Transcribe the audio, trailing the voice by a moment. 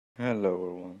Hello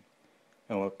everyone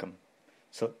and welcome.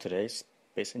 So today's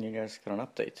Space Engineers got an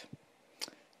update.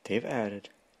 They've added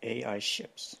AI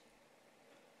ships.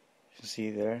 You can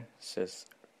see there it says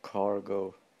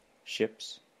cargo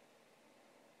ships,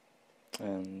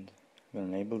 and I'm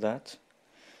gonna enable that.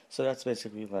 So that's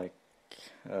basically like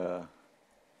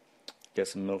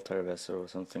guess a military vessel or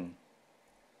something.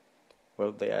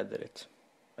 Well, they added it.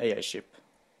 AI ship,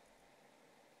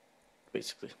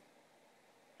 basically.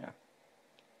 Yeah.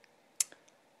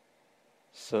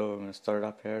 So I'm gonna start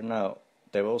up here now.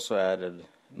 They've also added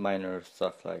minor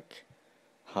stuff like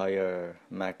higher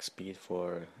max speed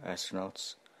for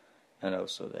astronauts, and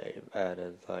also they've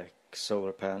added like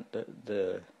solar pan.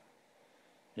 The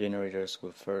generators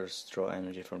will first draw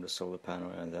energy from the solar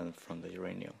panel and then from the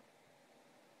uranium,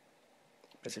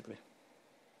 basically.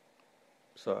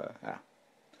 So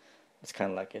it's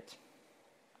kind of like it.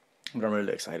 But I'm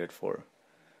really excited for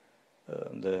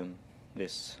the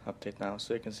this update now.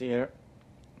 So you can see here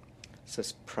it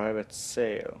says private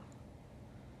sale.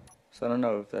 So I don't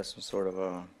know if that's some sort of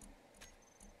a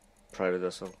private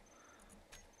vessel.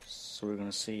 So we're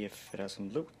gonna see if it has some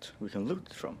loot we can loot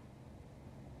it from.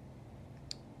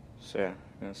 So yeah,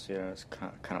 you're gonna see it's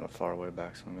kind of a far way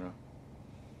back, so I'm gonna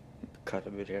cut a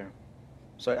bit here.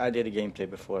 So I did a gameplay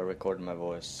before I recorded my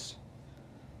voice,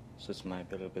 so it might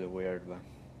be a little bit weird, but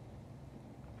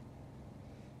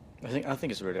I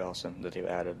think it's really awesome that they've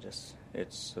added this.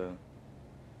 It's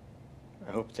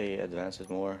I hope they advance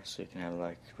it more so you can have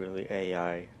like really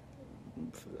AI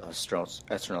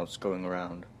astronauts going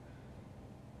around,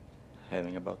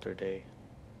 having about their day,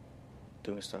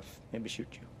 doing stuff. Maybe shoot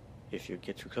you if you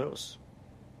get too close.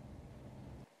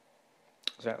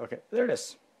 So okay, there it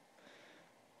is.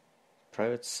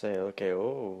 Private sale. Okay.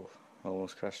 Oh,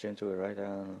 almost crashed into it right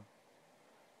down.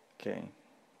 Okay.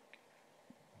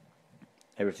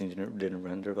 Everything didn't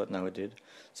render, but now it did.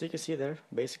 So you can see there,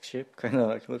 basic ship, kind of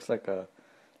like looks like a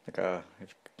if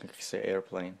you could say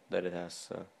airplane, that it has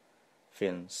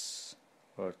fins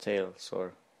or tails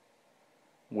or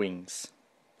wings,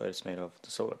 but it's made of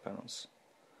the solar panels.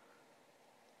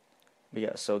 But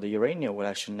yeah, so the uranium will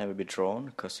actually never be drawn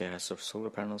because it has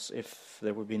solar panels. If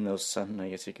there would be no sun, I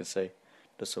guess you can say,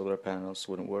 the solar panels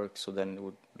wouldn't work, so then it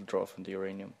would draw from the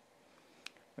uranium.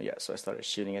 But yeah, so I started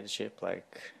shooting at the ship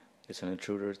like it's an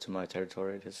intruder to my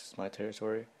territory. This is my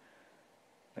territory.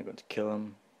 I'm going to kill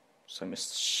him. So I'm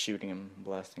just shooting him,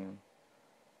 blasting him.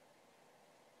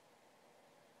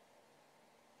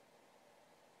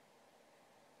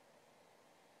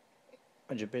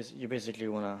 And you basically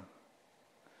wanna,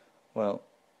 well,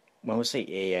 when we say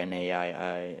AI and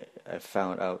I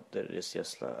found out that it's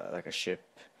just like a ship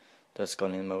that's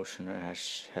gone in motion and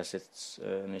has its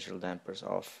initial dampers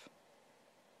off,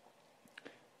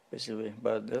 basically.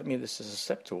 But I mean, this is a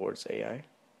step towards AI,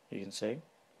 you can say.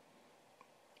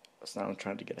 So now I'm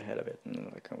trying to get ahead of it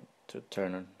and like to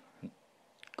turn and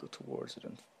go towards it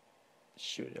and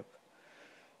shoot it up.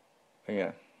 But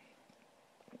yeah.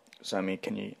 So I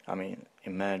mean,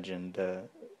 imagine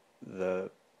the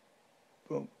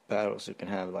battles you can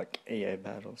have, like AI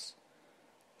battles.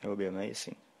 That would be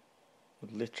amazing. It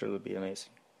would literally be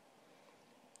amazing.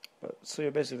 But so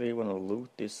you basically want to loot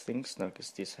these things now,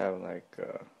 because these have like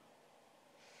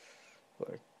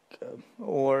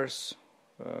ores,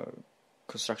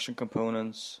 construction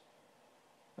components.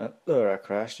 I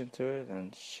crashed into it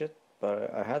and shit.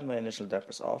 But I had my initial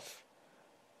dampers off.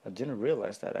 I didn't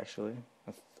realize that actually.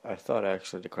 I thought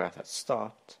actually the craft had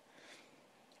stopped.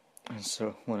 And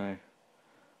so when I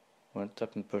went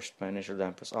up and pushed my initial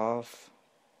dampers off,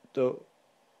 though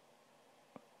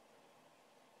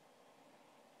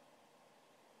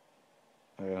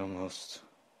I almost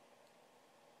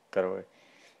got away.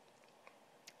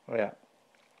 Oh yeah.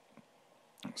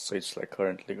 So it's like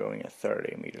currently going at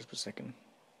 30 meters per second.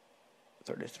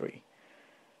 33.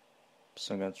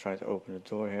 So I'm gonna try to open the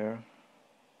door here.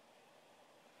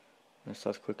 I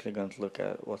start quickly going to look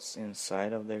at what's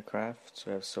inside of their craft. So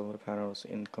we have solar panels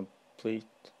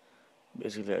incomplete.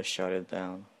 Basically I shut it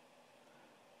down.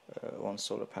 One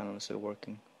solar panel is still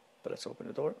working. But let's open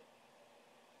the door.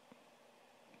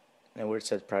 And where it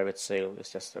says private sale is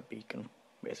just a beacon,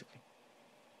 basically.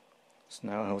 So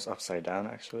now I was upside down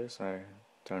actually, so I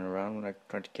turn around when I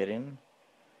try to get in.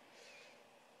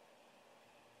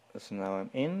 So now I'm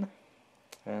in,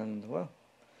 and well,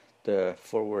 the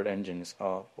forward engine is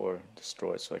off or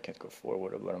destroyed, so I can't go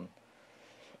forward.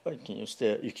 But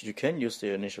you can use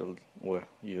the initial where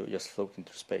you just float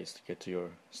into space to get to your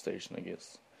station, I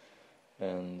guess.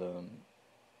 And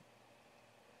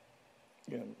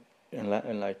yeah,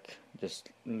 and like just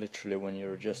literally when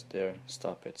you're just there,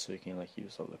 stop it so you can like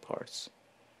use all the parts.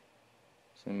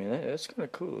 So, I mean, that's kind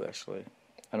of cool actually.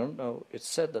 I don't know. It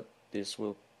said that this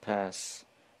will pass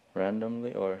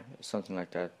randomly or something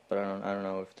like that, but I don't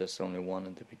know if there's only one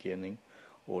in the beginning,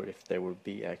 or if there will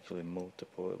be actually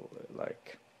multiple,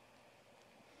 like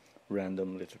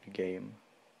randomly through the game.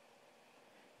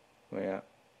 But yeah.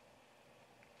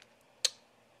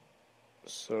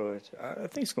 So I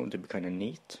think it's going to be kind of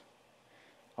neat,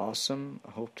 awesome.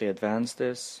 I hope they advance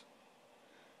this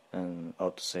and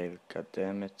autosave. God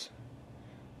damn it!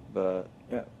 But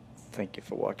yeah, thank you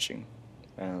for watching,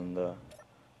 and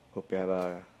hope you have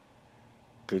a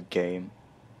good game.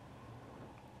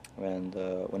 And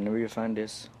whenever you find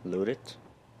this, loot it,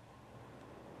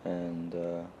 and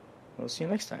we'll see you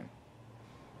next time.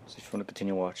 So if you want to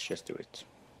continue watch, just do it.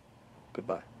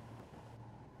 Goodbye.